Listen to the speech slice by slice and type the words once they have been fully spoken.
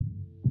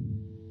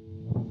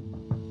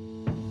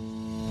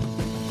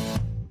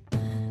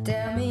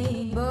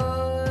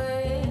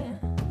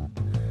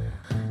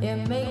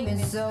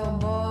so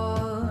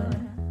bored.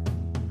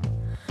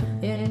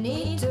 You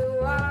need to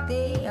walk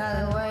the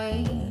other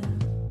way.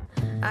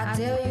 I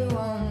tell you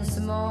once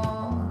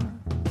more.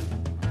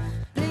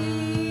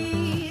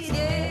 Please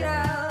get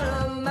out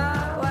of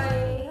my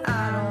way.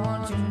 I don't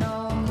want you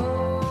no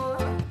more.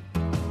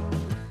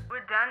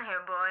 We're done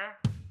here, boy.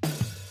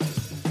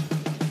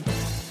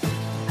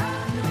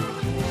 I know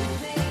you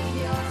think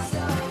you're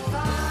so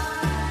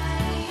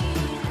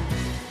fine,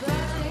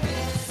 but you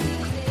can't see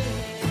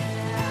it.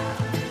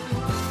 I've been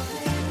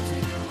wanting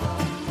to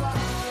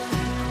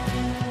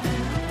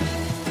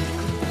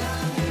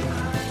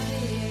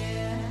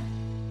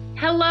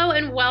Hello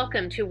and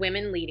welcome to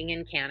Women Leading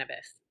in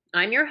Cannabis.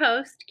 I'm your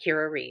host,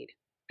 Kira Reed.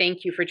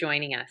 Thank you for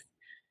joining us.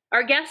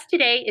 Our guest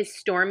today is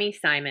Stormy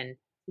Simon.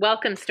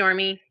 Welcome,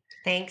 Stormy.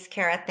 Thanks,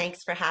 Kara.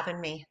 Thanks for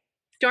having me.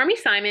 Stormy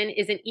Simon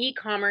is an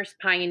e-commerce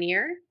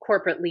pioneer,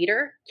 corporate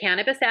leader,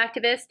 cannabis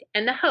activist,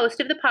 and the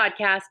host of the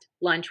podcast,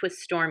 Lunch with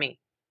Stormy.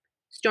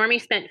 Stormy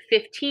spent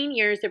 15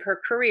 years of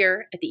her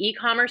career at the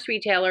e-commerce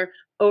retailer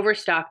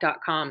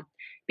Overstock.com,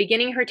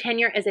 beginning her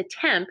tenure as a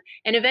temp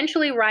and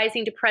eventually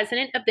rising to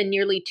president of the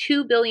nearly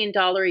 $2 billion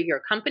a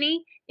year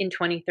company in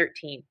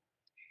 2013.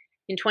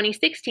 In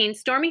 2016,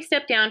 Stormy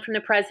stepped down from the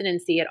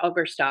presidency at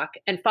Overstock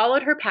and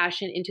followed her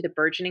passion into the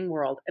burgeoning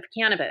world of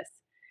cannabis.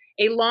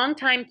 A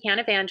longtime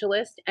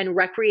cannavangelist and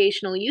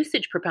recreational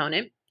usage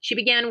proponent, she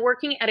began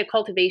working at a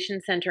cultivation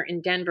center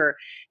in Denver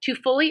to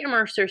fully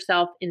immerse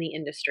herself in the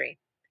industry.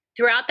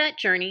 Throughout that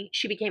journey,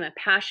 she became a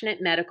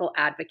passionate medical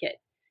advocate,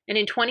 and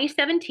in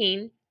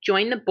 2017,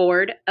 joined the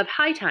board of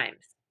High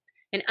Times,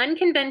 an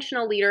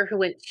unconventional leader who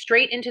went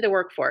straight into the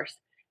workforce,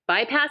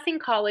 bypassing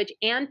college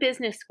and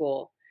business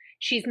school.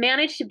 She's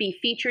managed to be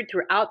featured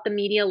throughout the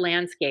media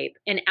landscape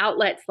in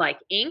outlets like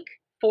Inc.,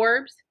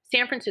 Forbes,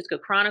 San Francisco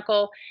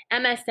Chronicle,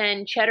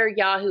 MSN, Cheddar,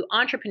 Yahoo,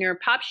 Entrepreneur,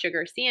 Pop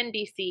Sugar,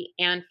 CNBC,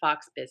 and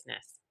Fox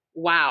Business.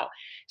 Wow.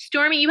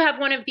 Stormy, you have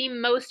one of the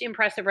most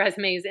impressive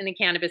resumes in the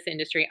cannabis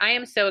industry. I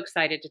am so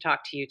excited to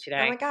talk to you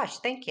today. Oh my gosh,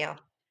 thank you.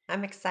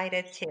 I'm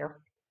excited too.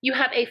 You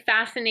have a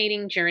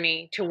fascinating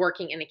journey to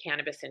working in the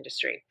cannabis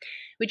industry.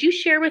 Would you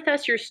share with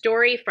us your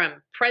story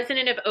from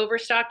president of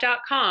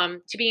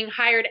Overstock.com to being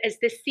hired as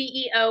the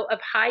CEO of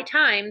High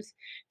Times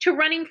to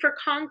running for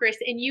Congress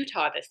in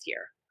Utah this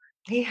year?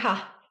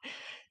 Yeah,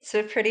 it's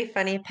a pretty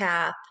funny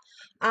path.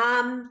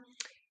 In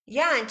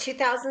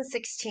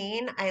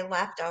 2016, I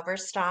left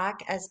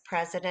Overstock as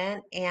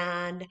president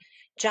and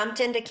jumped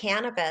into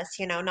cannabis,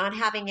 not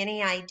having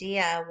any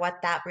idea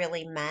what that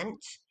really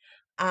meant.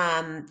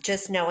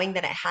 Just knowing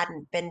that it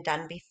hadn't been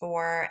done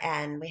before,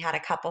 and we had a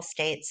couple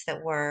states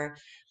that were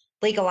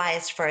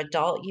legalized for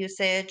adult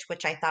usage,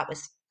 which I thought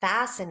was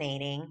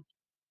fascinating.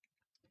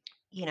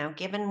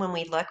 Given when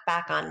we look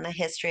back on the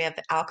history of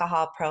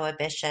alcohol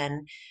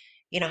prohibition,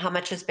 how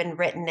much has been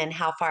written and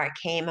how far it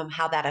came and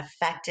how that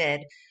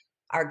affected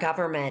our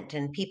government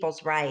and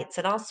people's rights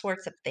and all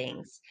sorts of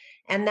things.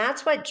 And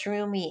that's what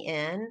drew me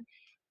in.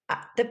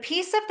 The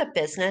piece of the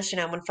business,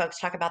 when folks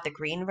talk about the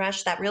green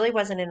rush, that really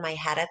wasn't in my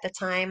head at the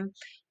time.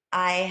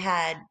 I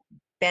had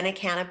been a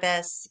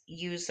cannabis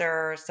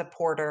user,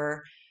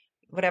 supporter,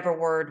 whatever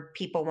word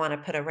people want to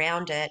put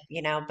around it,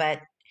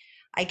 but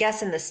I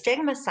guess in the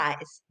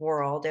stigmatized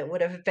world, it would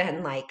have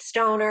been like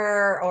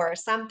stoner or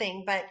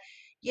something. But,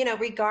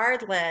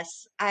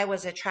 regardless, I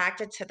was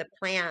attracted to the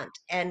plant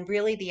and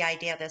really the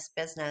idea of this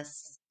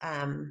business,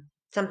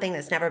 something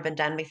that's never been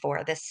done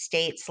before. The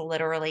state's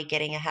literally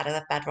getting ahead of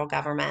the federal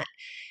government,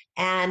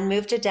 and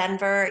moved to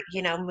Denver,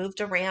 moved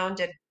around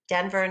in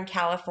Denver and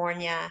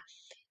California,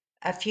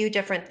 a few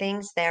different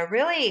things there,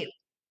 really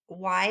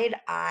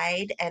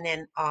wide-eyed and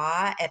in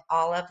awe at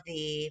all of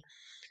the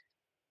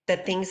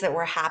things that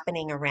were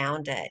happening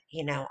around it,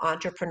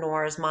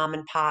 entrepreneurs, mom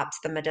and pops,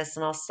 the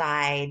medicinal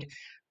side,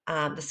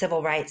 the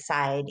civil rights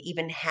side,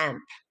 even hemp,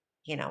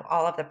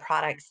 all of the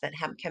products that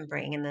hemp can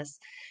bring in this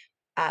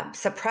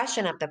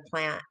suppression of the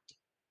plant.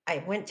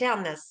 I went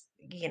down this,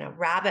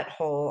 rabbit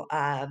hole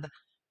of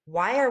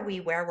why are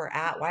we where we're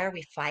at? Why are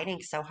we fighting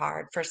so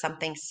hard for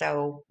something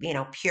so,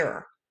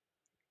 pure?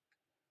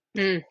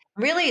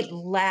 Really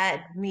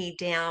led me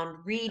down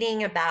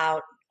reading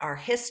about our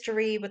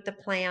history with the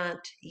plant.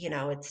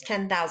 It's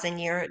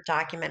 10,000-year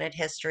documented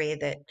history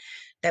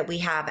that we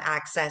have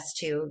access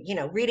to,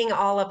 reading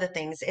all of the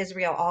things,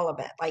 Israel, all of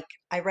it. Like,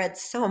 I read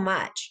so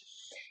much.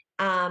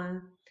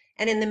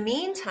 And in the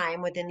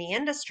meantime, within the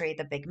industry,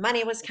 the big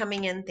money was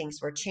coming in,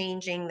 things were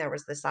changing. There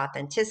was this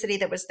authenticity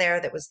that was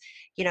there that was,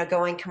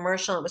 going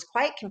commercial. It was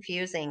quite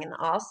confusing. And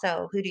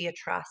also, who do you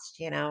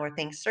trust? Are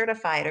things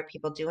certified? Are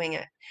people doing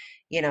it,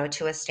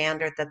 to a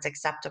standard that's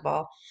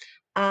acceptable?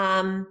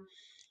 And,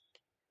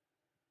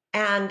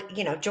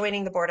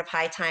 joining the board of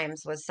High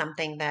Times was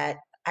something that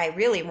I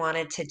really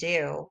wanted to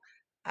do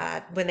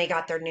when they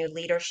got their new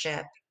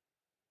leadership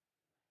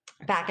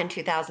back in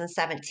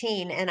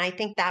 2017. And I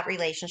think that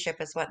relationship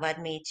is what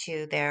led me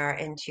to there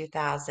in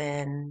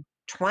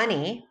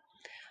 2020.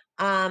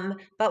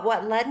 But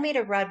what led me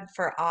to run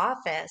for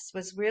office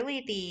was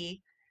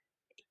really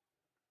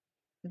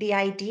the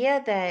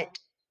idea that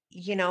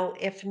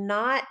if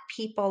not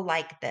people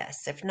like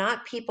this, if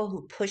not people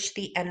who push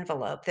the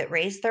envelope, that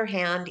raise their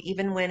hand,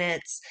 even when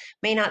it's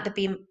may not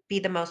be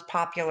the most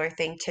popular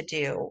thing to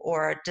do,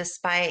 or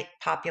despite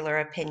popular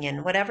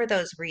opinion, whatever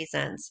those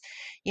reasons,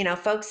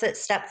 folks that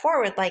step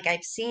forward, like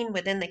I've seen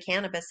within the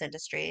cannabis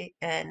industry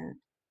and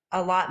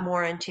a lot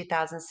more in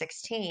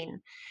 2016,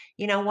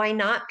 why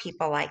not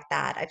people like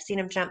that? I've seen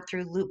them jump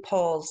through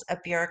loopholes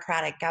of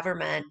bureaucratic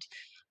government.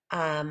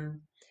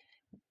 Um,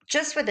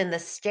 just within the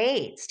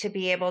states to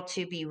be able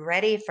to be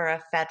ready for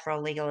a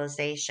federal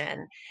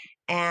legalization.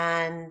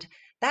 And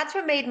that's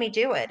what made me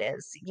do it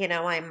is,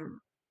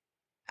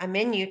 I'm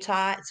in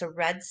Utah. It's a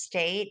red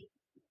state.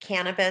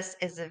 Cannabis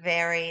is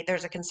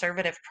there's a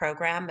conservative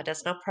program,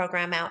 medicinal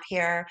program out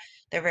here.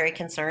 They're very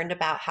concerned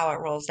about how it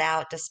rolls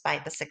out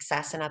despite the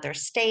success in other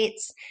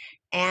states.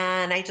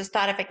 And I just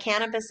thought if a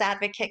cannabis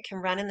advocate can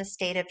run in the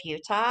state of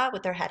Utah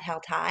with their head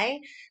held high,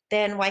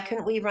 then why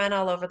couldn't we run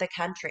all over the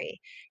country?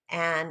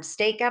 And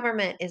state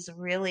government is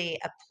really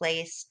a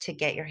place to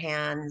get your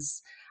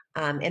hands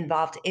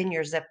involved in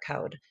your zip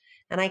code.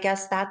 And I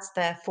guess that's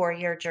the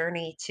 4-year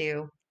journey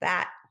to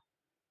that.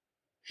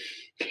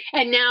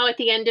 And now, at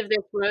the end of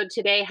this road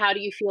today, how do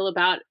you feel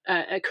about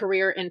a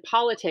career in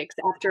politics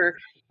after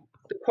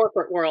the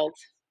corporate world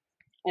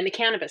and the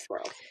cannabis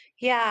world?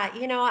 Yeah,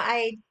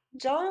 I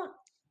don't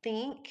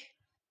think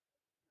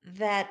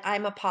that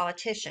I'm a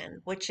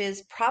politician, which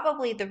is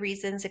probably the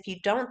reasons if you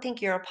don't think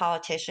you're a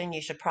politician,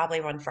 you should probably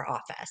run for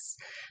office.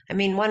 I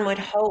mean, one would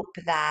hope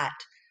that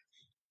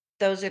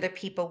those are the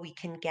people we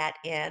can get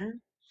in.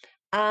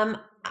 I-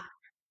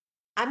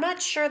 I'm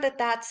not sure that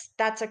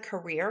that's a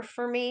career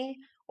for me,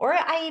 or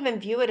I even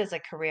view it as a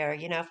career.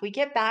 If we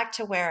get back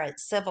to where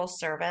it's civil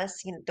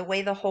service, the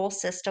way the whole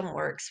system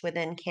works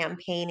within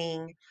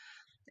campaigning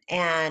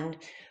and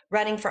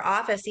running for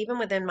office, even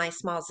within my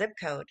small zip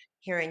code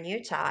here in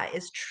Utah,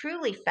 is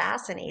truly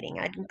fascinating.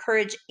 I'd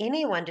encourage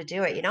anyone to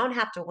do it. You don't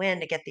have to win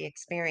to get the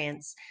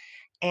experience.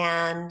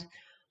 And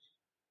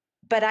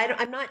but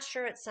I'm not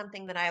sure it's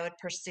something that I would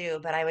pursue,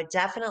 but I would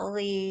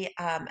definitely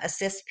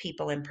assist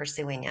people in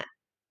pursuing it.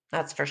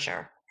 That's for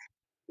sure.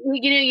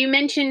 You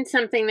mentioned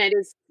something that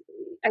is,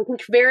 I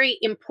think, very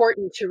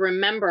important to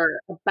remember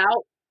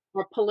about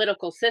our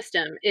political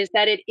system is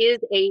that it is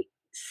a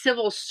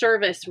civil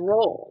service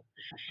role,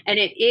 and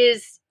it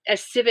is a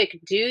civic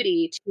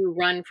duty to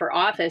run for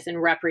office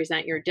and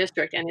represent your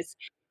district. And it's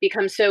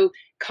become so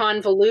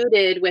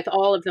convoluted with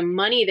all of the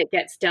money that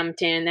gets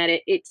dumped in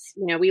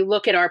that we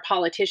look at our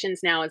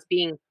politicians now as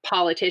being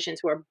politicians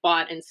who are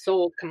bought and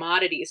sold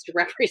commodities to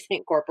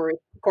represent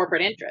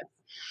corporate interests.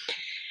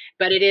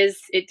 But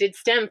it did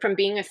stem from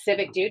being a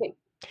civic duty.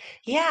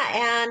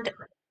 Yeah, and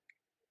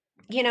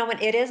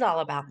it is all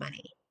about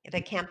money. The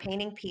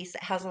campaigning piece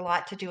has a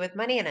lot to do with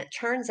money, and it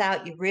turns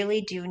out you really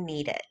do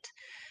need it.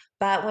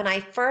 But when I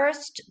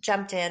first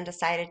jumped in,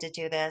 decided to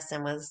do this,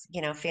 and was,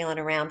 feeling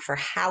around for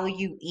how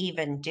you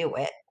even do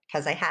it,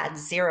 because I had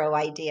zero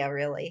idea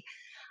really.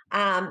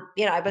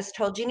 I was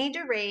told you need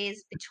to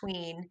raise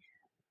between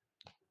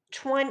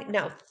 20,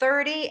 no,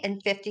 30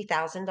 and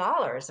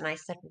 $50,000. And I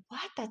said,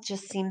 what? That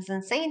just seems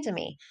insane to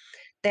me.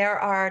 There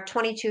are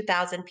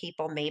 22,000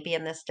 people maybe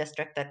in this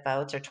district that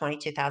votes, or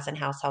 22,000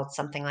 households,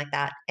 something like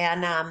that.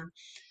 And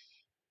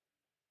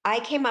I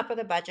came up with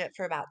a budget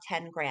for about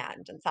 10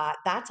 grand and thought,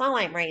 that's all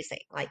I'm raising.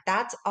 Like,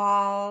 that's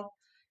all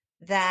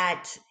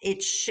that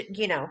it should,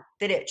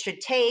 that it should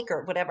take,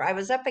 or whatever. I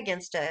was up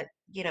against a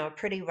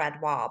pretty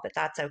red wall, but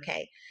that's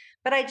okay.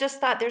 But I just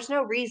thought there's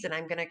no reason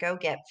I'm going to go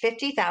get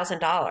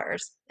 $50,000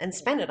 and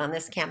spend it on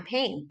this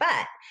campaign.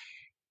 But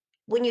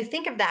when you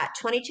think of that,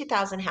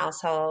 22,000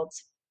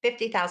 households,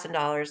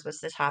 $50,000 was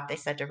the top they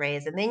said to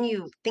raise. And then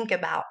you think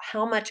about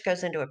how much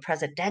goes into a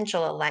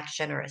presidential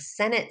election or a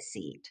Senate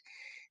seat.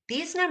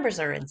 These numbers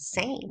are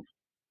insane.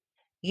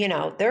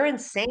 They're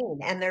insane.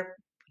 And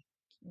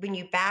when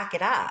you back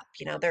it up,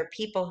 there are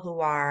people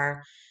who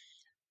are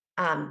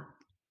um,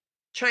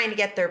 trying to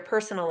get their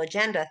personal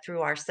agenda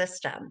through our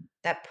system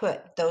that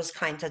put those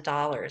kinds of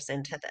dollars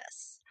into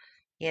this,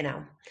 you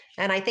know.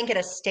 And I think at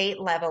a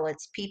state level,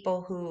 it's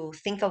people who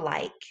think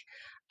alike,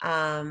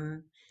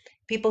 um,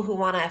 people who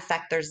want to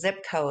affect their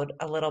zip code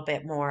a little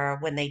bit more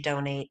when they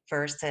donate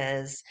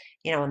versus,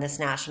 on this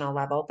national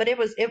level. But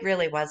it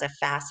really was a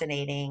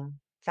fascinating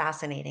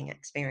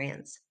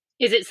experience.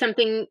 Is it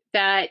something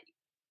that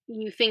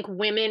you think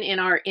women in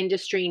our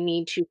industry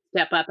need to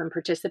step up and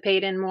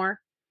participate in more?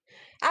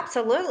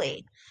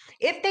 Absolutely.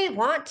 If they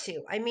want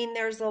to. I mean,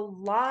 there's a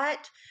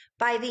lot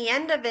by the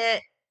end of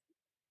it,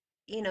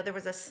 there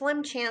was a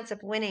slim chance of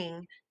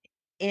winning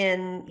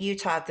in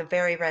Utah. It's a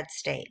very red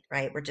state,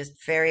 right? We're just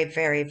very,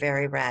 very,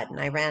 very red. And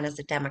I ran as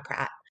a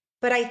Democrat.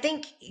 But I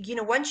think,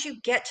 once you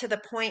get to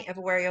the point of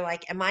where you're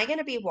like, am I going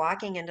to be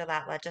walking into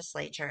that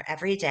legislature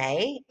every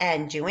day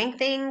and doing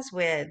things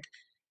with,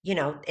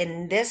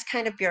 in this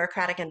kind of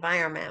bureaucratic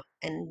environment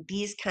and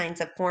these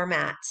kinds of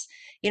formats?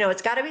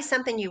 It's got to be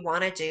something you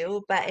want to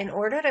do. But in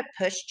order to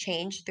push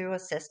change through a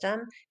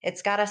system,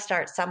 it's got to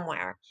start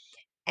somewhere.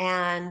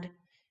 And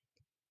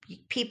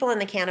people in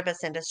the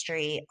cannabis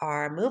industry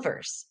are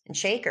movers and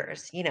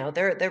shakers.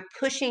 They're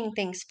pushing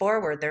things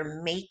forward.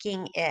 They're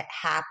making it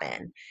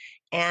happen.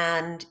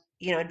 And,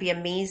 it'd be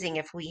amazing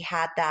if we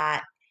had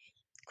that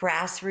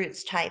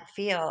grassroots type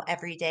feel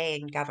every day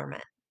in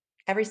government,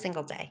 every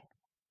single day.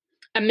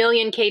 A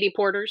million Katie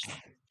Porters.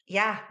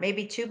 Yeah,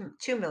 maybe 2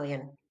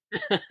 million.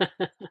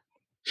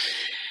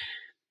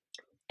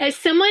 As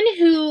someone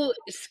who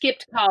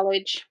skipped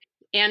college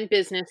and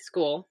business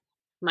school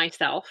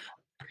myself,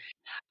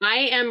 I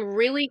am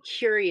really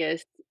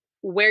curious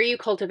where you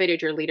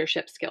cultivated your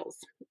leadership skills.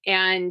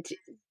 And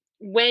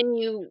when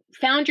you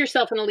found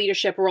yourself in a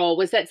leadership role,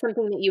 was that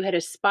something that you had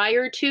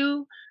aspired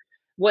to?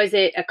 Was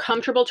it a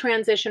comfortable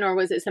transition or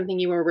was it something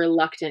you were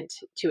reluctant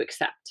to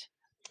accept?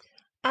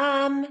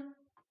 Um,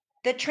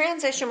 the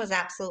transition was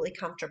absolutely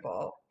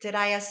comfortable. Did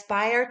I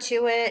aspire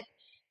to it?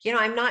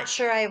 I'm not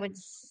sure I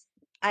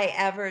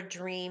ever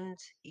dreamed,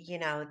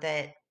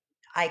 that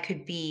I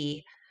could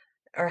be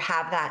or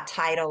have that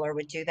title or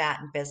would do that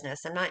in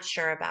business. I'm not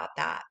sure about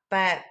that.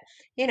 But,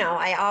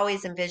 I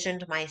always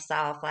envisioned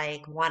myself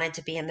like wanted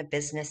to be in the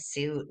business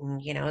suit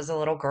and, as a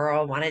little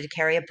girl, wanted to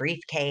carry a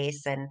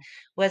briefcase and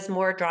was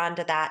more drawn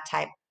to that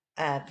type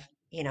of,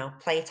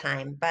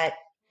 playtime. But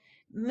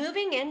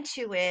moving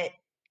into it,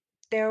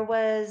 there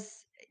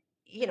was,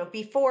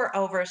 before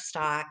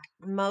Overstock,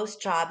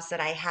 most jobs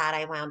that I had,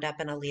 I wound up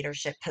in a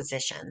leadership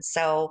position.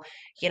 So,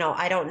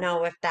 I don't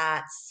know if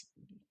that's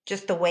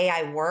just the way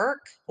I work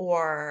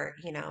or,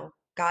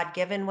 God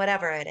given,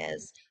 whatever it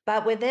is.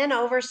 But within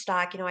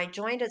Overstock, I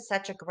joined at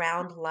such a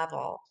ground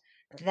level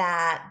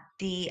that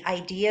the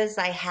ideas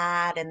I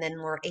had and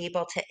then were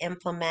able to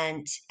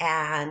implement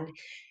and,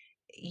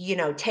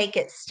 take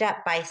it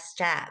step by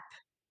step,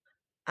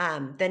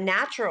 the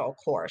natural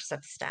course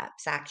of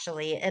steps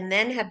actually, and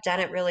then have done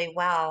it really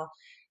well.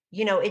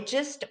 It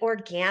just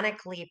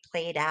organically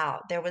played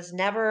out. There was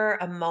never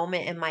a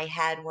moment in my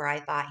head where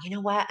I thought, you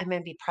know what, I'm going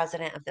to be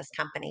president of this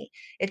company.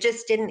 It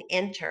just didn't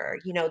enter.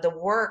 The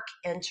work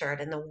entered,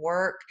 and the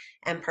work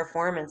and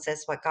performance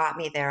is what got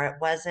me there.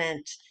 It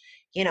wasn't,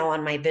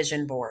 on my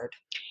vision board.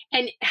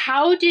 And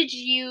how did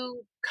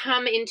you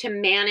come into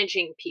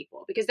managing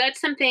people? Because that's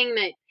something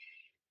that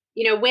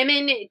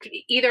women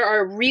either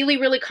are really,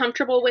 really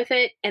comfortable with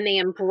it and they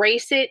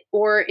embrace it,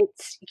 or it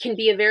can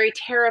be a very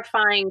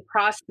terrifying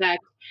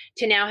prospect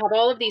to now have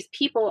all of these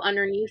people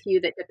underneath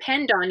you that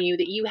depend on you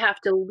that you have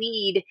to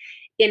lead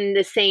in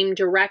the same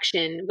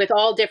direction with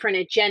all different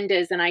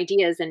agendas and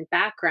ideas and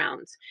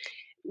backgrounds.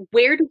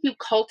 Where did you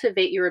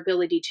cultivate your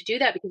ability to do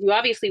that? Because you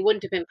obviously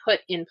wouldn't have been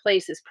put in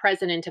place as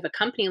president of a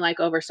company like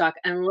Overstock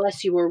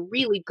unless you were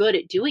really good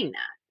at doing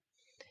that.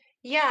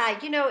 Yeah,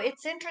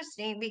 it's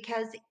interesting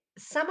because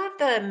some of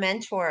the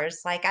mentors,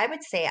 like I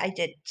would say I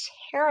did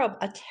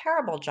a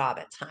terrible job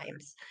at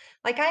times.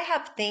 Like I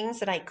have things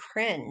that I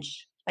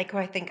cringe, like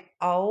where I think,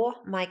 oh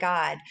my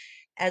God,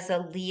 as a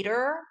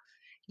leader,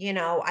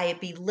 I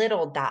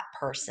belittled that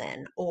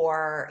person,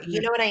 or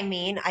you know what I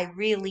mean? I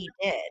really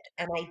did.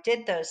 And I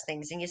did those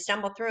things and you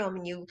stumble through them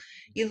and you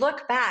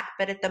look back,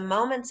 but at the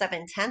moments of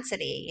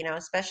intensity,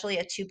 especially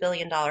a $2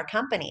 billion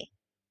company,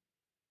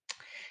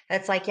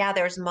 it's like, yeah,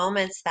 there's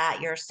moments that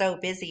you're so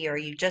busy or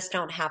you just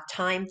don't have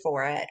time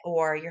for it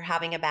or you're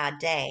having a bad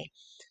day.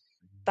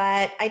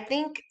 But I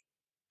think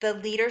the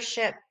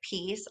leadership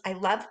piece, I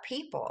love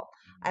people.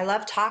 I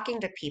love talking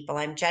to people.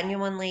 I'm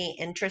genuinely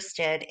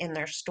interested in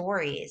their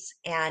stories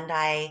and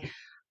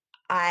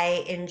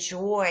I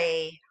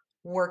enjoy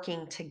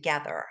working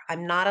together.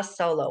 I'm not a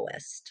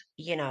soloist.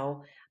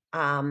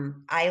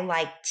 I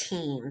like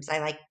teams. I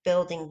like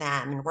building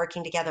them and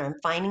working together and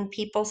finding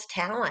people's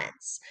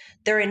talents,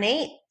 their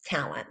innate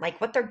talent, like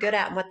what they're good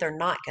at and what they're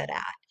not good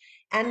at.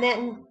 And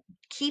then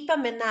keep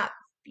them in that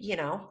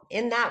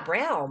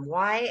realm.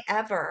 Why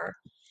ever,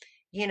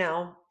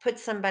 put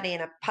somebody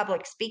in a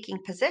public speaking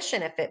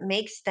position if it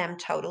makes them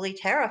totally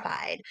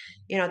terrified?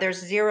 There's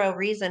zero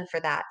reason for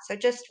that. So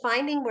just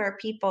finding where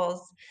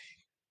people's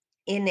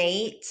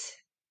innate,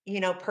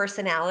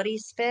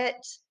 personalities fit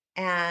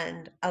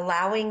and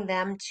allowing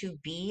them to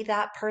be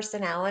that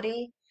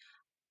personality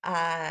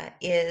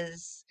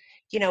is,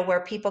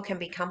 where people can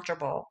be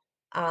comfortable.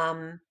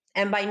 And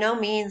by no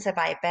means have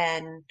I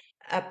been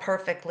a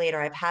perfect leader.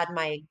 I've had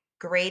my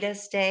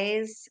greatest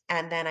days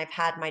and then I've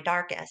had my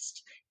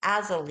darkest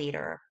as a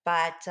leader.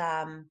 But,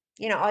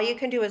 all you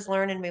can do is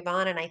learn and move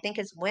on. And I think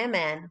as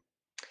women,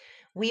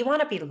 we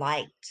want to be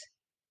liked.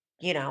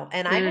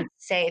 And I Mm. would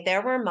say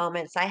there were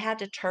moments I had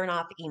to turn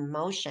off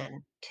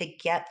emotion to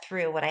get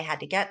through what I had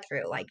to get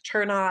through, like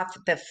turn off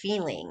the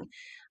feeling.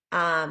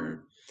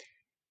 Um,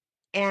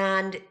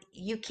 and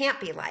you can't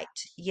be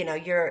liked.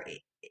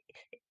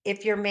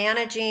 If you're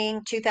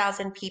managing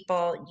 2,000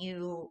 people,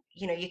 you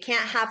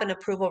can't have an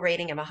approval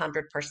rating of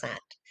 100%.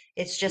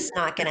 It's just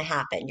not going to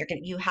happen.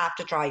 You have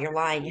to draw your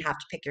line. You have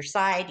to pick your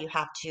side. You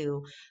have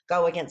to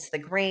go against the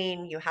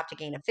grain. You have to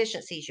gain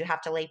efficiencies. You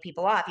have to lay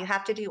people off. You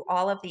have to do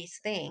all of these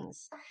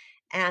things.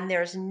 And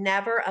there's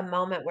never a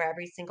moment where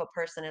every single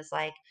person is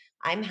like,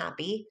 I'm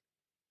happy.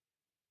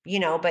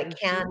 but Mhm.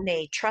 can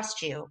they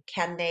trust you?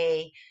 Can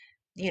they,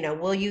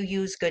 will you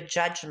use good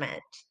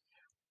judgment?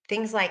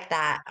 Things like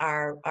that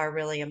are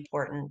really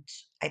important,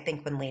 I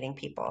think, when leading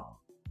people.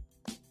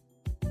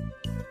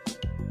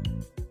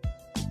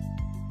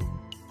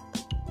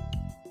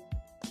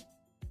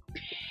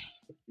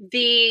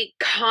 The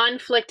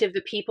conflict of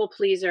the people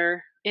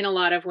pleaser in a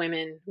lot of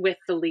women with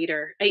the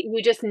leader.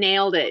 You just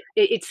nailed it.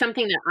 It's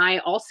something that I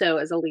also,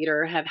 as a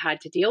leader, have had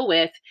to deal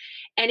with.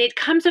 And it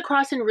comes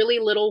across in really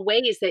little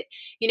ways that,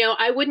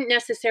 I wouldn't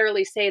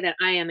necessarily say that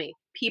I am a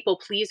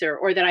people pleaser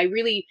or that I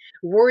really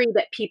worry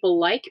that people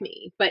like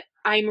me. But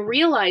I'm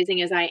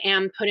realizing as I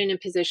am put in a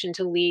position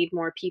to lead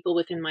more people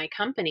within my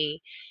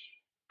company,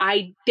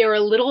 there are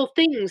little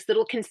things,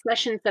 little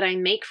concessions that I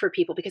make for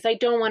people because I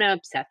don't wanna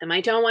upset them.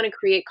 I don't wanna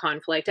create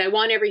conflict. I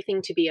want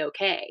everything to be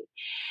okay.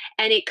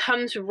 And it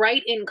comes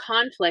right in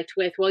conflict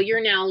with, well,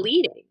 you're now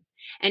leading.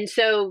 And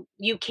so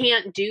you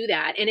can't do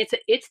that. And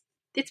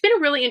it's been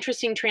a really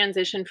interesting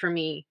transition for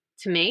me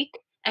to make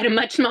at a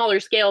much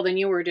smaller scale than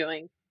you were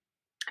doing.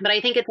 But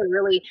I think it's a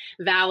really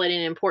valid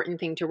and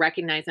important thing to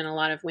recognize in a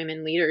lot of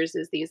women leaders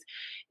is these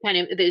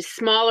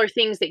smaller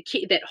things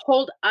that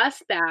hold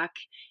us back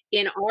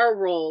in our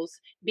roles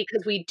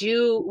because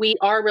we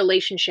are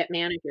relationship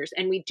managers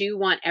and we do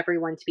want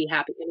everyone to be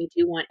happy and we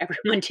do want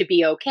everyone to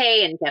be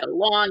okay and get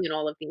along and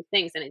all of these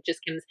things, and it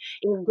just comes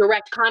in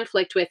direct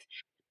conflict with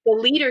the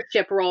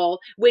leadership role,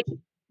 which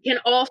can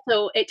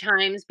also at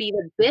times be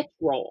the bitch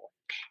role,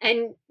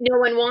 and no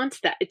one wants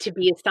that to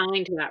be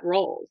assigned to that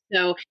role.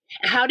 So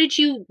how did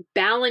you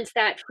balance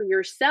that for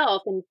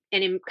yourself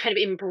and kind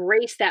of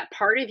embrace that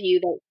part of you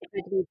that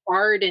had to be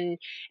hard and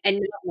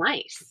not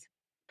nice?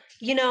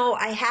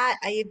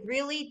 I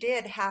really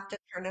did have to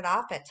turn it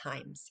off at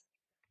times.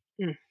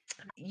 Mm,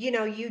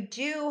 You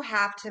do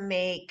have to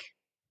make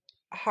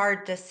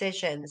hard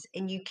decisions,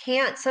 and you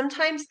can't,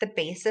 sometimes the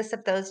basis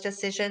of those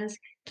decisions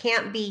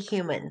can't be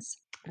humans.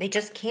 They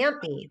just can't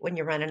be when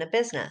you're running a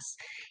business.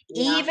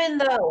 yeah. Even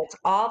though it's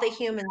all the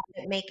humans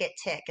that make it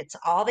tick, it's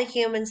all the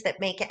humans that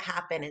make it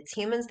happen, it's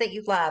humans that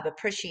you love,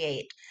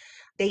 appreciate,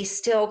 they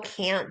still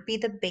can't be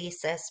the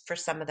basis for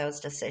some of those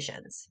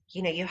decisions.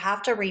 You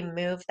have to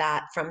remove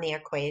that from the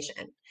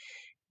equation.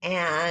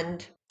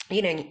 And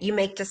you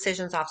make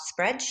decisions off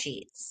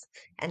spreadsheets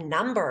and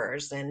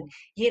numbers, and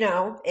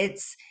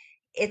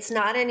it's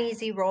not an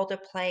easy role to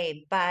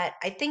play, but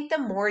I think the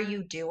more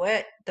you do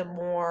it, the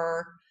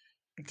more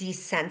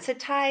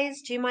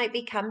desensitized you might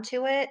become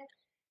to it.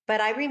 But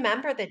I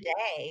remember the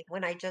day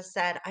when I just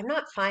said, I'm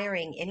not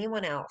firing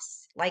anyone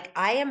else. Like,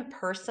 I am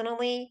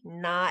personally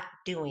not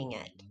doing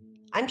it.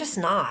 I'm just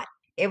not.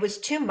 It was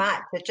too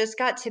much. It just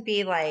got to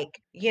be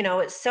like,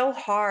 it's so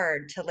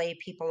hard to lay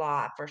people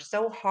off or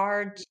so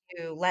hard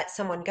to let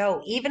someone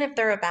go, even if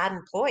they're a bad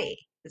employee.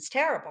 It's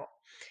terrible.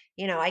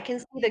 I can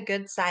see the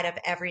good side of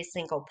every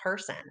single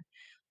person,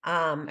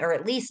 or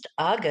at least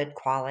a good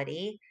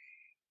quality,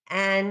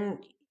 and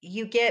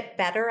you get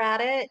better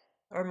at it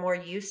or more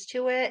used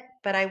to it.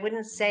 But I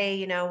wouldn't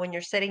say, when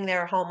you're sitting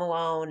there home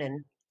alone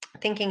and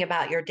thinking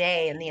about your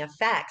day and the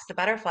effects, the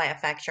butterfly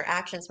effects your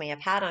actions may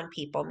have had on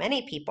people,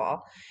 many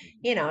people,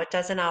 it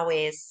doesn't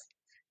always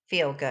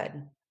feel good,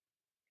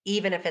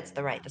 even if it's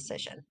the right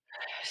decision.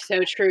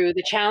 So true.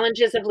 The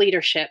challenges of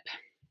leadership.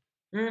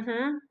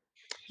 Mm-hmm.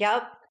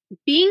 Yep.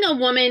 Being a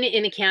woman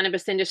in the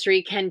cannabis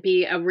industry can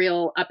be a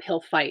real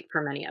uphill fight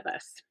for many of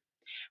us.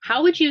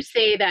 How would you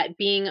say that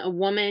being a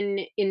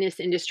woman in this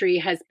industry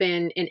has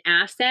been an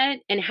asset,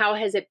 and how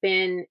has it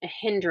been a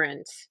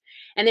hindrance?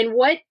 And then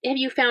what have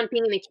you found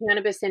being in the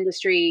cannabis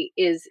industry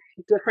is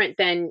different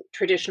than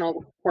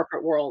traditional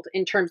corporate world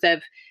in terms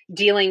of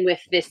dealing with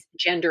this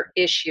gender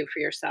issue for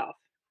yourself?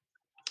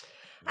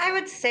 I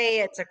would say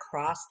it's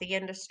across the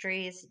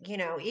industries.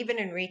 Even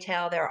in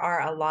retail, there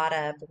are a lot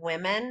of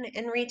women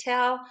in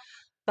retail,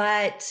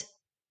 but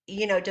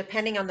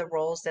depending on the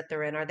roles that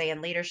they're in, are they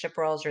in leadership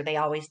roles? Or are they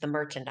always the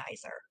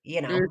merchandiser?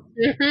 Are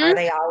Mhm.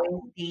 they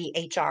always the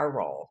HR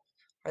role?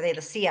 Are they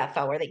the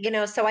CFO? Are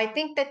they, so I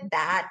think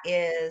that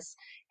is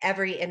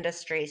every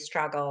industry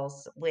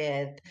struggles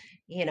with,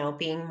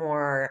 being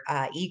more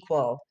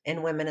equal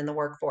in women in the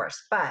workforce.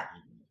 But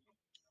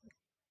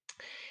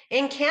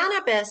in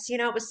cannabis,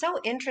 it was so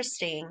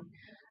interesting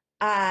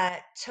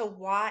to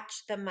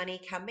watch the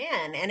money come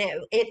in. And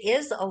it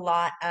is a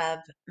lot of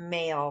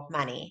male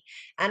money.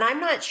 And I'm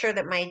not sure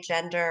that my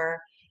gender,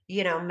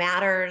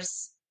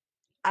 matters,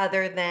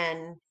 other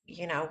than,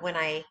 when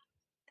I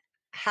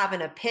have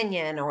an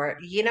opinion, or,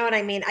 you know what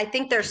I mean? I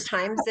think there's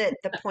times that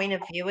the point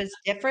of view is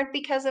different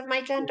because of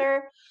my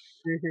gender.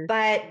 Mhm.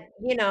 But,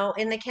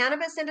 in the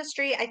cannabis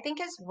industry, I think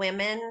as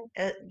women,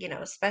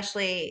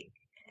 especially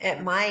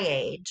at my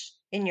age,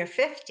 in your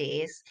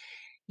 50s,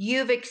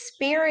 you've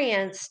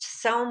experienced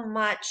so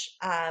much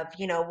of,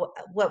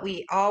 what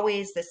we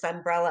always, this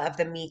umbrella of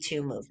the Me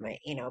Too movement,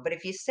 but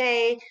if you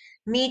say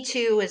Me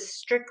Too is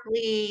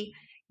strictly,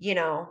 you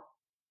know,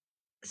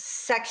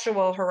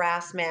 sexual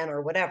harassment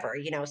or whatever,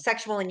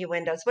 sexual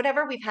innuendos,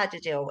 whatever we've had to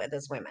deal with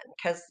as women,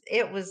 because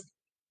it was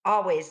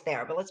always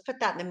there, but let's put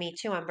that in the Me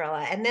Too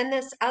umbrella. And then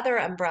this other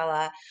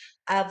umbrella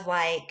of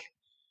like,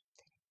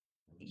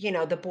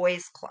 the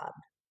boys club.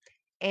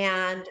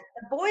 And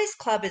the boys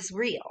club is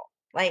real.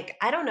 Like,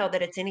 I don't know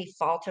that it's any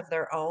fault of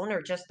their own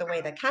or just the way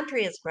the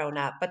country has grown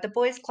up, but the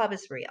boys club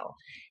is real.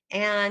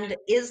 And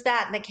is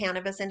that in the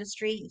cannabis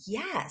industry?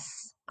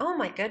 Yes. Oh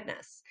my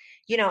goodness.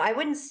 I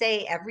wouldn't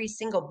say every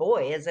single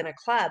boy is in a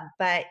club,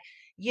 but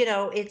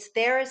it's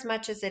there as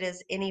much as it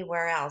is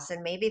anywhere else.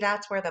 And maybe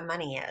that's where the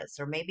money is,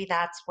 or maybe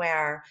that's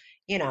where,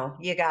 you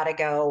got to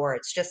go, or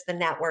it's just the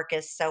network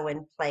is so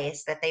in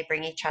place that they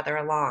bring each other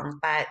along.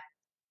 But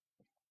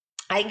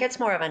I think it's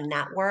more of a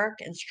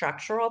network and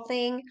structural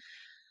thing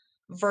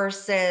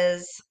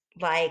versus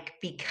like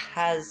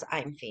because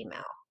I'm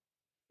female.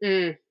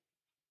 Mm,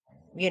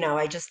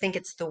 I just think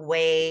it's the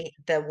way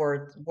the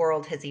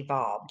world has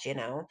evolved.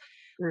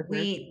 hmm.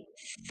 We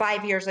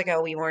 5 years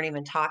ago we weren't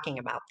even talking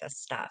about this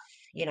stuff,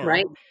 you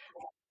Right. know.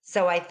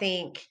 So I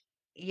think,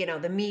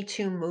 the Me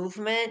Too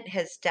movement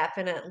has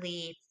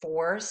definitely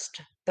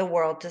forced the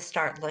world to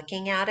start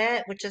looking at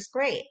it, which is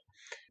great.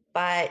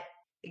 But,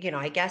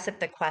 I guess if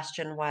the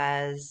question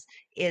was,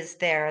 is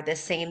there the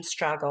same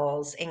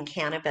struggles in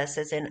cannabis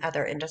as in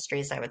other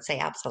industries? I would say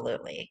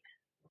absolutely.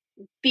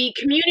 The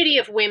community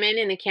of women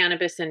in the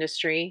cannabis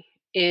industry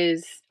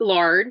is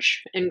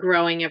large and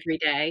growing every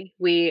day.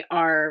 We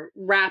are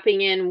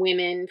wrapping in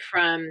women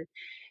from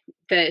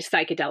the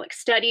psychedelic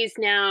studies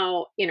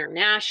now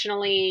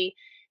internationally.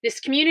 This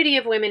community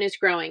of women is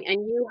growing,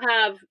 and you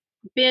have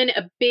been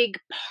a big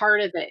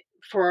part of it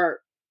for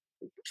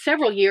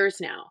several years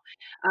now.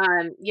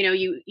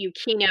 You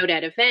keynote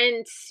at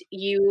events,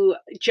 you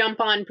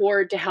jump on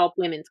board to help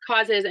women's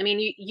causes. I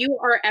mean, you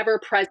are ever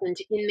present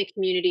in the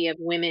community of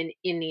women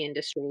in the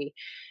industry,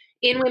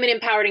 in Women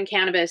Empowered in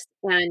Cannabis,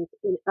 and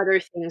in other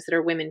things that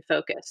are women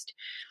focused.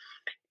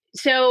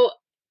 So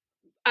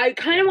I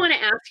kind of want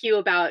to ask you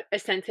about a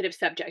sensitive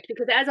subject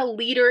because as a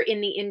leader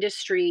in the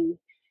industry,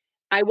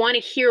 I want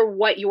to hear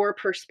what your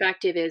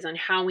perspective is on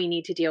how we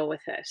need to deal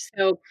with this.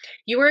 So,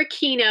 you were a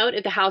keynote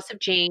at the House of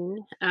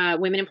Jane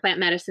Women in Plant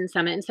Medicine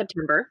Summit in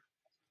September.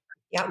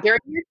 Yep.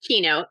 During your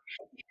keynote,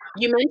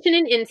 you mentioned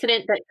an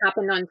incident that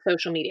happened on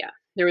social media.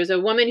 There was a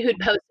woman who'd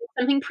posted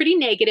something pretty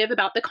negative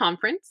about the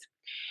conference,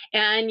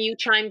 and you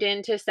chimed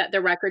in to set the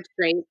record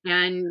straight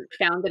and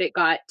found that it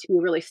got to be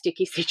a really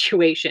sticky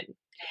situation.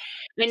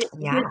 And the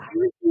Yeah.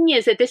 thing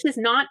is that this is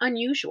not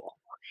unusual.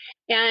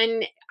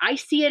 And I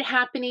see it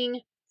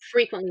happening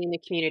frequently in the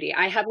community.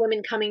 I have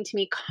women coming to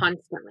me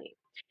constantly.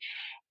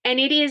 And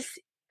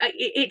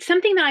it's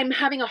something that I'm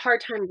having a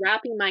hard time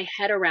wrapping my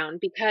head around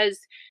because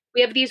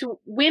we have these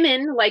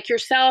women like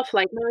yourself,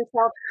 like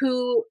myself,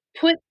 who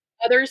put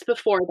others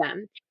before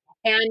them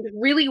and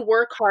really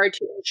work hard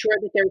to ensure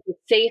that there's a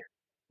safe,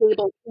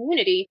 stable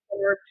community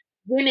for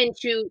women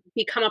to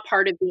become a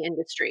part of the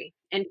industry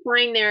and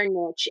find their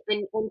niche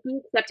and be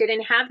accepted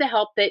and have the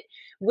help that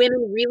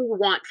women really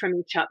want from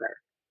each other.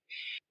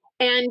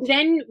 And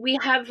then we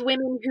have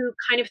women who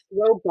kind of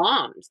throw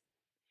bombs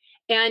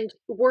and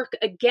work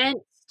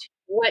against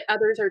what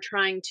others are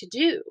trying to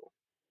do.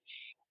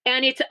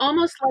 And it's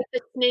almost like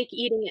the snake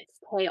eating its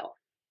tail.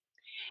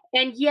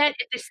 And yet,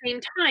 at the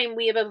same time,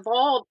 we have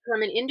evolved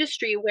from an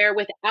industry where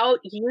without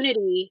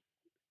unity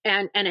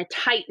and a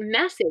tight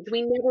message,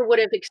 we never would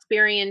have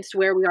experienced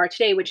where we are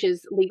today, which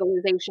is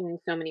legalization in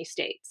so many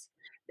states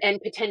and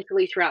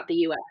potentially throughout the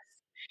US.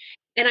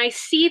 And I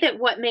see that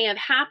what may have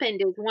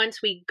happened is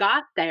once we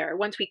got there,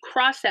 once we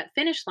crossed that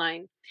finish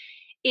line,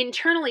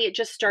 internally it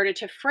just started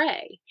to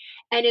fray.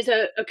 And as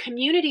a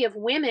community of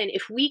women,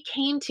 if we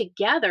came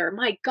together,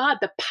 my God,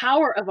 the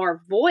power of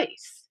our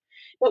voice.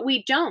 But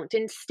we don't.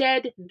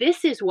 Instead,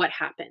 this is what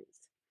happens.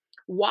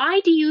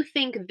 Why do you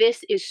think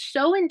this is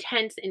so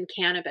intense in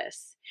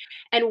cannabis?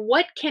 And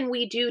what can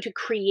we do to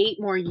create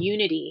more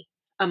unity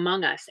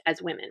among us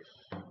as women?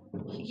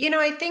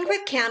 I think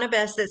with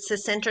cannabis, it's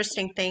this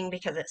interesting thing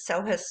because it's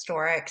so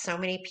historic. So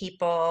many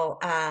people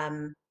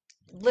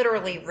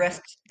literally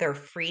risked their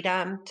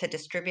freedom to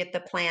distribute the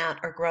plant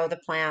or grow the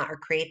plant or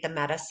create the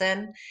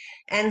medicine.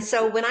 And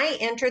so when I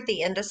entered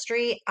the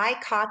industry, I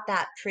caught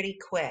that pretty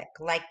quick,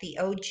 like the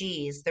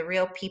OGs, the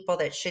real people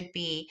that should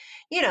be,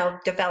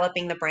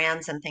 developing the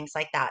brands and things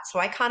like that. So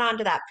I caught on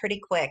to that pretty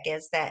quick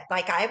is that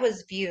like I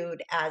was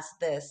viewed as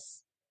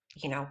this,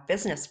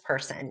 business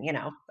person,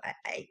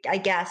 I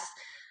guess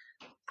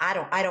I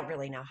don't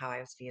really know how I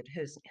was viewed.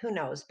 Who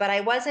knows? But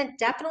I wasn't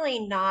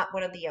definitely not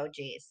one of the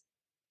OGs,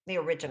 the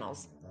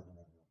originals.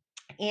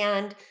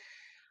 And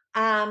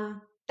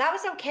that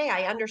was okay.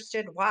 I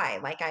understood why.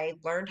 Like I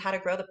learned how to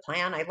grow the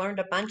plant. I learned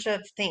a bunch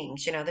of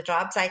things. The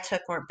jobs I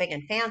took weren't big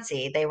and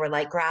fancy. They were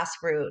like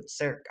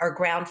grassroots or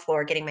ground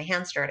floor, getting my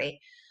hands dirty.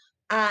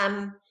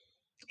 Um,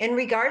 in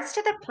regards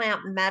to the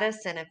plant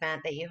medicine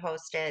event that you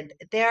hosted,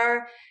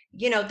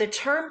 the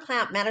term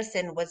plant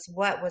medicine was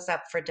what was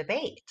up for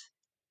debate.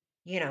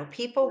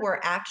 People were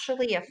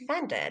actually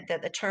offended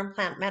that the term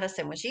plant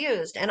medicine was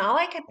used. And all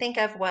I could think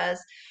of was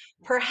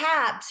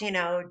perhaps,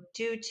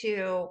 due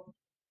to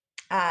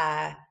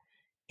uh,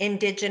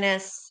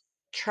 indigenous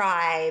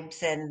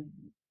tribes and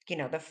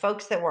the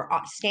folks that were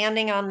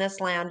standing on this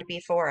land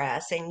before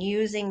us and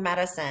using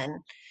medicine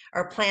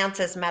or plants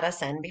as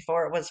medicine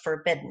before it was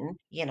forbidden,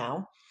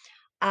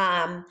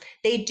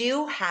 they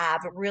do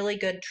have really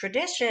good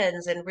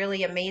traditions and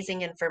really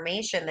amazing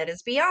information that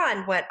is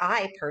beyond what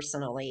I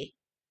personally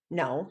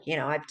know.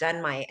 I've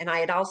done and I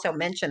had also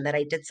mentioned that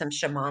I did some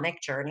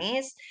shamanic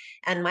journeys,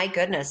 and my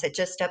goodness, it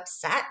just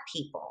upset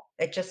people.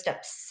 It just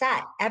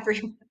upset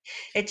everyone.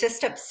 It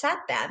just upset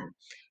them.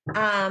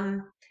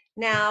 Um,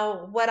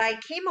 Now, what I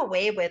came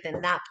away with in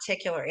that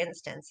particular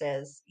instance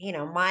is,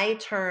 my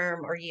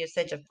term or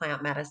usage of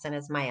plant medicine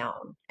is my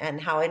own,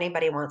 and how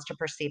anybody wants to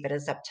perceive it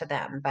is up to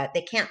them, but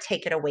they can't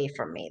take it away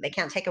from me. They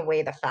can't take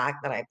away the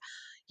fact that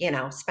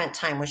I've, spent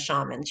time with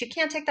shamans. You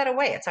can't take that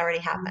away. It's already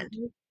happened.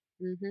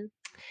 Mhm. Mhm.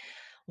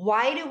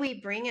 Why do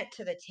we bring it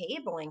to the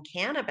table in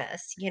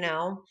cannabis?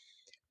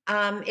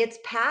 It's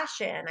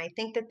passion. I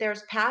think that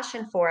there's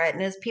passion for it.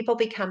 And as people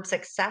become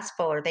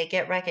successful or they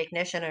get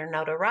recognition or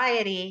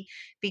notoriety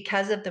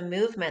because of the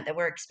movement that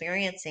we're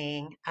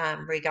experiencing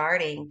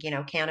regarding,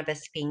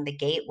 cannabis being the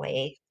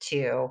gateway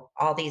to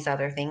all these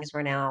other things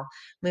we're now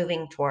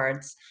moving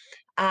towards,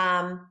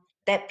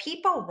 that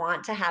people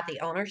want to have the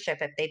ownership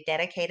if they've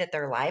dedicated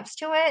their lives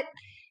to it.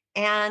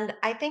 And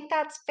I think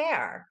that's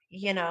fair.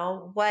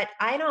 What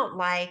I don't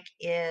like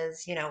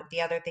is,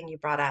 the other thing you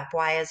brought up,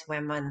 why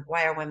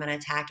are women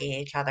attacking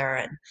each other?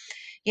 And,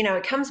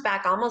 it comes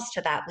back almost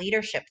to that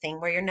leadership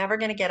thing where you're never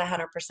going to get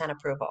 100%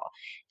 approval.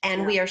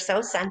 And Yeah. we are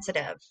so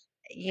sensitive,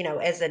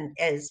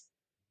 as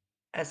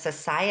a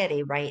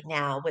society right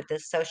now with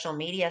this social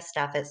media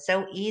stuff. It's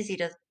so easy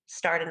to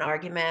start an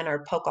argument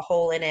or poke a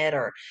hole in it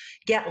or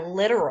get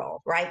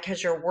literal, right?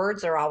 Because your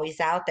words are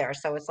always out there.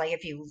 So it's like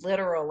if you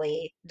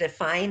literally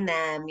define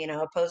them,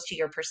 opposed to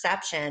your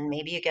perception,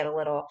 maybe you get a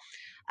little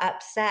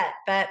upset.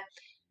 But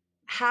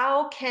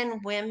how can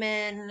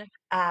women,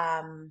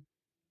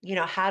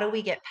 how do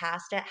we get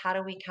past it? How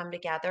do we come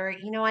together?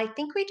 I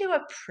think we do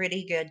a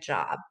pretty good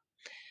job.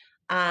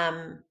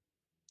 Um,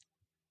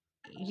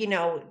 you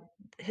know,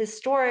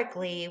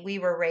 Historically we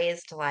were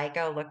raised like,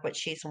 oh, look what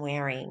she's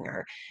wearing,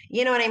 or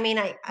you know what I mean?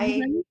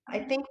 Mhm. I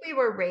think we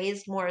were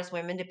raised more as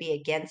women to be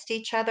against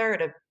each other,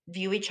 to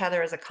view each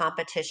other as a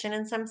competition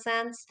in some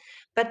sense.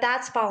 But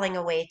that's falling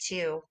away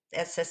too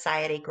as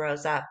society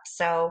grows up.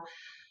 So,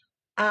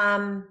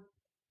 um,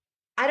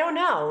 I don't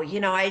know.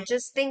 I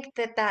just think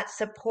that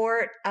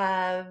support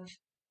of,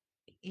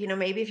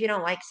 maybe if you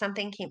don't like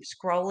something, keep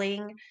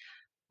scrolling,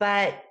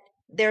 but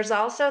there's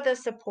also the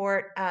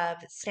support of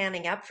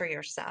standing up for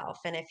yourself.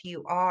 And if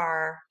you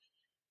are,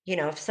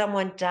 if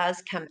someone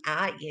does come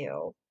at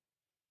you,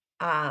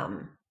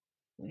 um,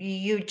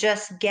 you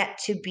just get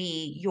to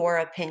be your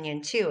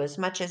opinion too. As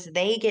much as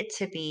they get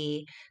to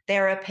be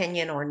their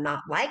opinion or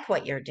not like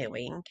what you're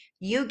doing,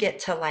 you get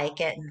to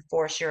like it and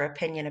force your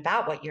opinion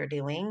about what you're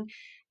doing.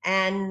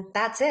 And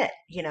that's it.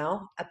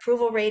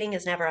 Approval rating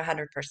is never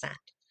 100%.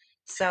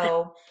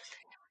 So,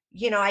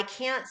 I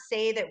can't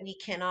say that we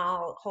can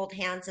all hold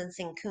hands and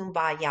sing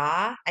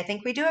Kumbaya. I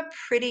think we do a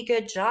pretty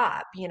good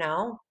job.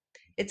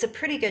 It's a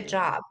pretty good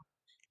job,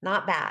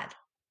 not bad.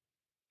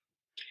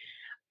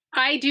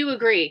 I do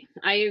agree.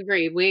 I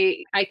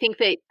agree. I think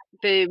that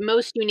the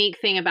most unique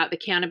thing about the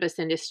cannabis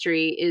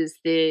industry is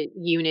the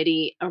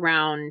unity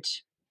around,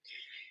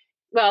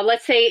 well,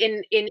 let's say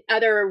in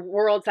other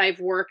worlds I've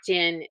worked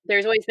in,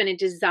 there's always been a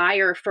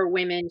desire for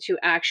women to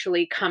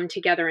actually come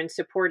together and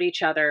support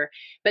each other,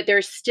 but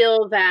there's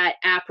still that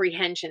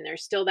apprehension,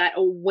 there's still that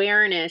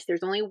awareness.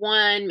 There's only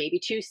one, maybe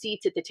two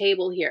seats at the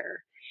table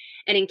here.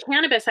 And in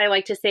cannabis, I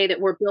like to say that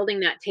we're building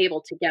that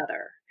table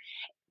together,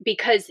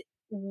 because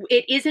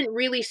it isn't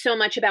really so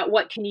much about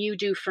what can you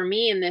do for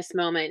me in this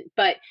moment,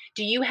 but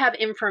do you have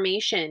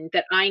information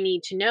that I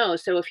need to know?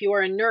 So if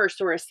you're a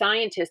nurse or a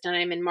scientist and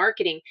I'm in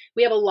marketing,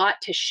 we have a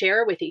lot to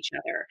share with each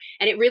other.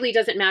 And it really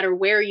doesn't matter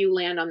where you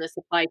land on the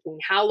supply chain,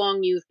 how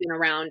long you've been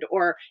around,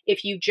 or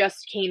if you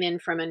just came in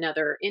from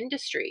another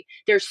industry.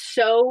 There's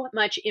so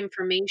much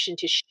information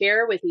to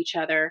share with each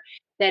other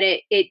that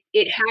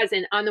it has,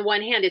 and on the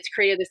one hand, it's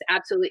created this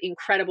absolutely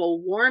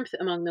incredible warmth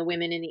among the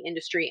women in the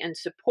industry and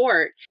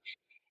support,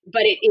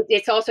 but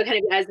it's also kind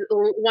of as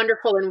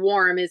wonderful and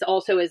warm is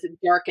also as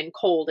dark and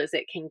cold as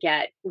it can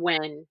get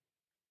when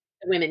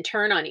women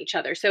turn on each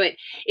other. So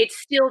it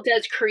still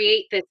does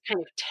create this kind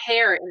of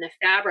tear in the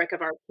fabric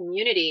of our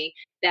community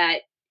that,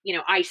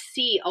 I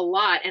see a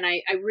lot, and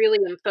I really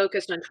am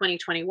focused on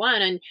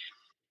 2021 and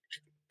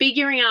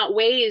figuring out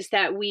ways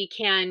that we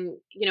can,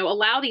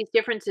 allow these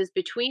differences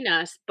between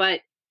us,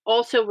 but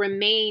also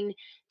remain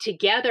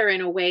together in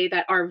a way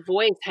that our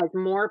voice has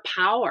more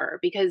power,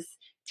 because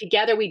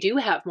together we do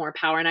have more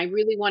power. And I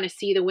really want to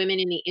see the women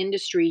in the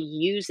industry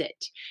use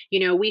it.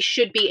 We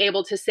should be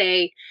able to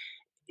say,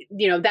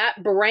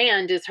 that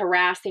brand is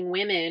harassing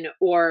women,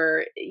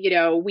 or,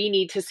 we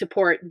need to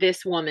support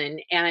this woman,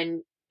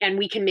 and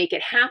we can make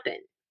it happen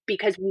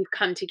because we've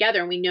come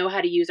together and we know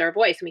how to use our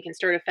voice, and we can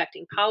start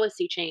affecting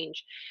policy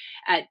change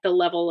at the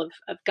level of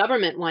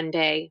government one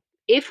day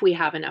if we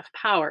have enough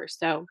power.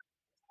 So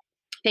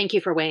Thank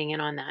you for weighing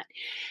in on that.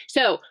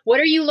 So what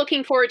are you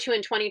looking forward to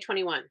in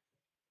 2021?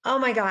 Oh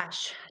my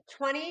gosh,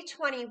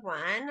 2021,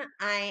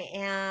 I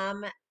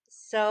am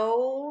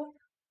so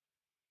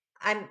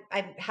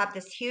I have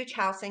this huge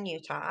house in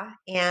Utah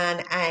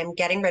and I'm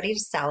getting ready to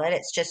sell it.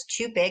 It's just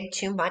too big,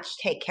 too much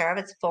to take care of.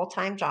 It's a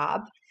full-time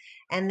job.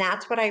 And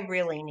that's what I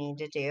really need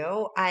to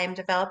do. I'm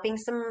developing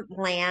some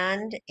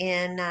land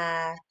in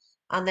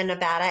on the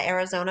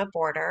Nevada-Arizona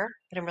border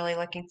that I'm really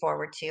looking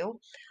forward to.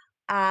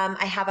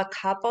 I have a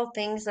couple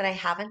things that I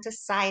haven't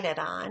decided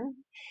on.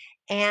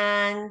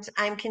 And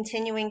I'm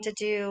continuing to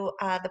do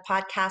the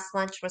podcast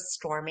Lunch with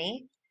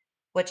Stormy,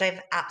 which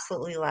I've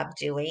absolutely loved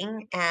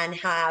doing, and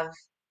have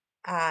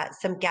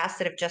some guests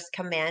that have just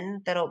come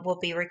in that we'll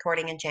be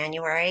recording in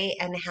January,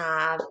 and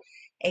have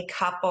a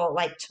couple,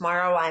 like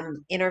tomorrow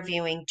I'm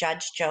interviewing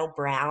Judge Joe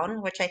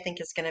Brown, which I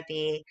think is going to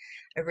be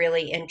a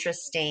really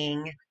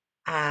interesting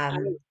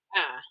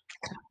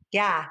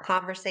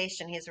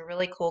conversation. He's a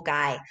really cool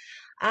guy.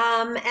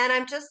 And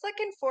I'm just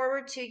looking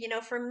forward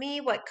to, for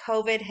me, what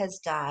COVID has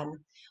done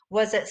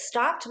was it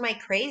stopped my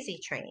crazy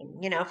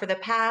train. For the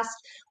past,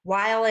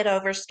 while it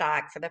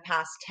overstocked for the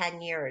past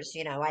 10 years,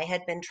 I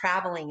had been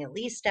traveling at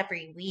least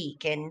every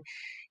week. And,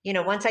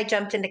 once I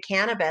jumped into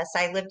cannabis,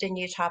 I lived in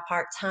Utah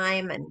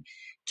part-time and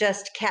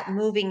just kept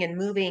moving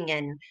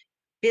and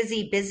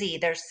busy, busy.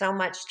 There's so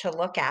much to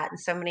look at and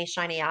so many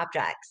shiny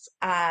objects.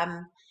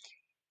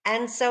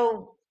 And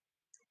so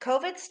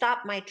COVID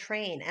stopped my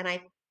train, and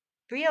I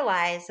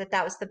realized that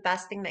that was the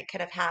best thing that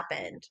could have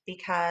happened,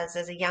 because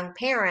as a young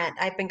parent,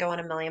 I've been going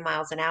a million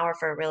miles an hour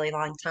for a really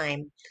long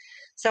time.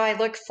 So I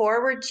look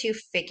forward to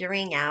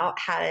figuring out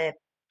how to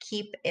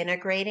keep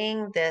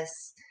integrating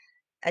this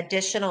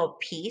additional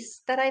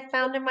piece that I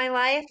found in my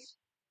life.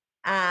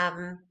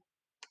 Um,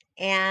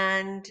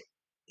 and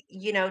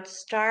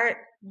start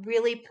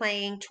really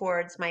playing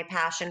towards my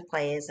passion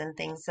plays and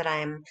things that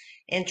I'm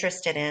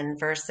interested in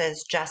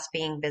versus just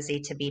being busy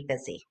to be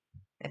busy,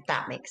 if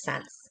that makes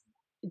sense.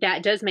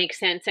 That does make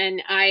sense.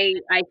 And I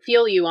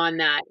feel you on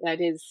that.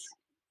 That is,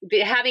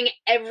 having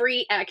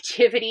every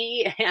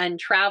activity and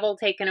travel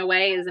taken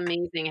away is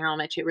amazing how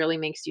much it really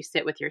makes you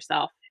sit with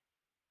yourself.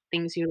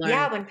 Things you learn.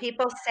 Yeah, when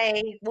people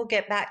say we'll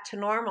get back to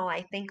normal,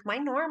 I think my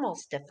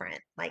normal's different.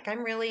 Like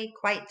I'm really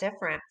quite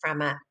different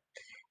from it.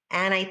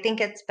 And I think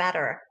it's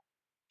better.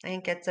 I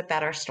think it's a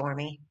better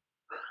Stormy.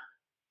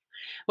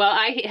 Well,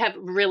 I have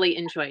really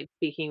enjoyed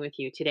speaking with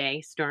you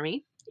today,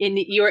 Stormy, in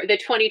the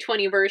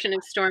 2020 version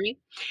of Stormy.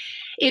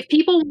 If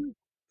people want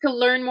to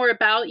learn more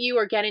about you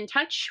or get in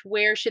touch,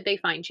 where should they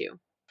find you?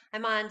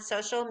 I'm on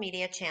social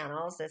media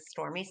channels as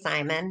Stormy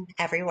Simon,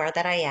 everywhere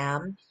that I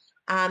am.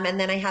 And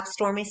then I have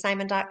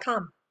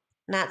stormysimon.com.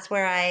 And that's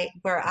where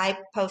I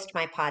post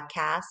my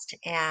podcast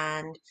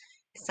and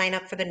sign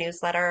up for the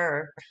newsletter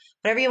or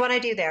whatever you want to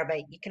do there.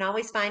 But you can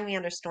always find me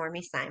under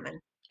Stormy Simon.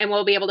 And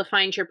we'll be able to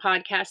find your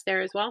podcast there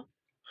as well?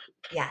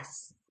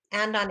 Yes,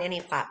 and on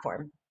any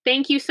platform.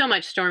 Thank you so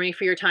much, Stormy,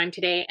 for your time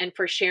today and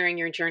for sharing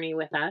your journey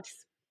with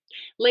us.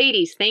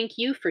 Ladies, thank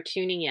you for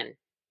tuning in.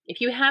 If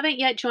you haven't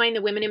yet joined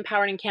the Women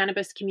Empowered in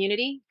Cannabis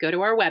community, go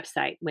to our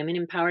website,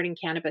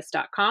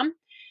 womenempoweredInCannabis.com,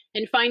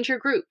 and find your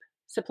group,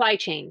 Supply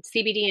Chain,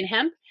 CBD and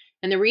Hemp,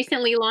 and the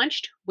recently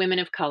launched Women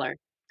of Color.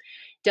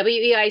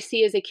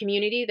 WEIC is a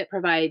community that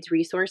provides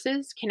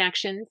resources,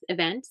 connections,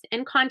 events,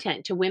 and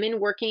content to women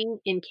working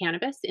in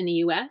cannabis in the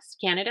US,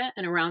 Canada,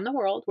 and around the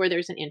world where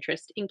there's an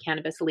interest in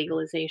cannabis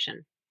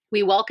legalization.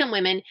 We welcome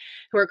women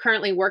who are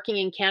currently working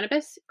in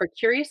cannabis or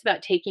curious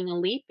about taking a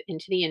leap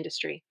into the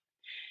industry.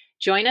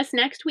 Join us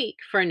next week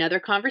for another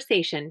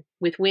conversation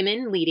with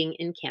women leading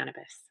in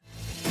cannabis.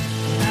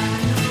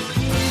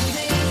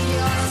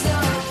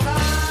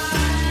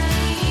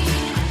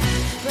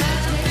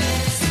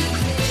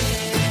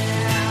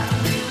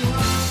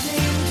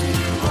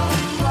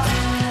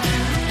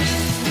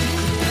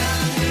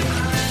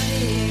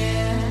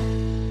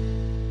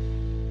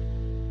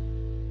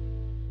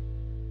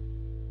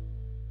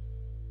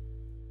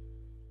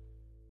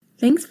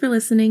 Thanks for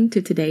listening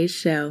to today's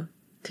show.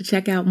 To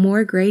check out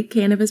more great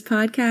cannabis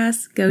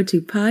podcasts, go to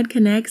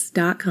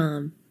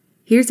podconnects.com.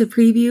 Here's a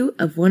preview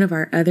of one of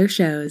our other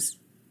shows.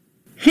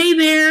 Hey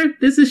there,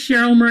 this is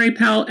Cheryl Murray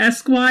Powell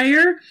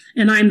Esquire,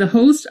 and I'm the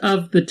host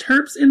of the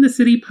Terps in the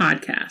City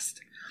podcast.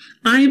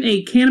 I'm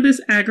a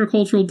cannabis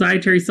agricultural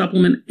dietary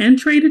supplement and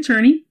trade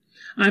attorney.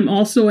 I'm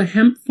also a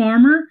hemp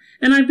farmer,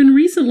 and I've been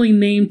recently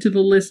named to the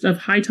list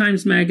of High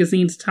Times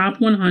Magazine's top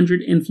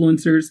 100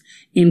 influencers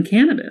in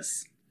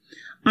cannabis.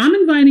 I'm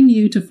inviting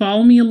you to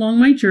follow me along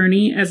my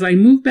journey as I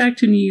move back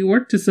to New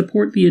York to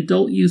support the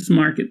adult use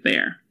market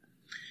there.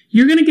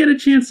 You're going to get a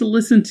chance to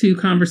listen to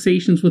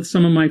conversations with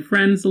some of my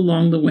friends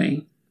along the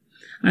way.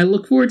 I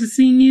look forward to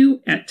seeing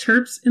you at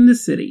Terps in the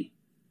City.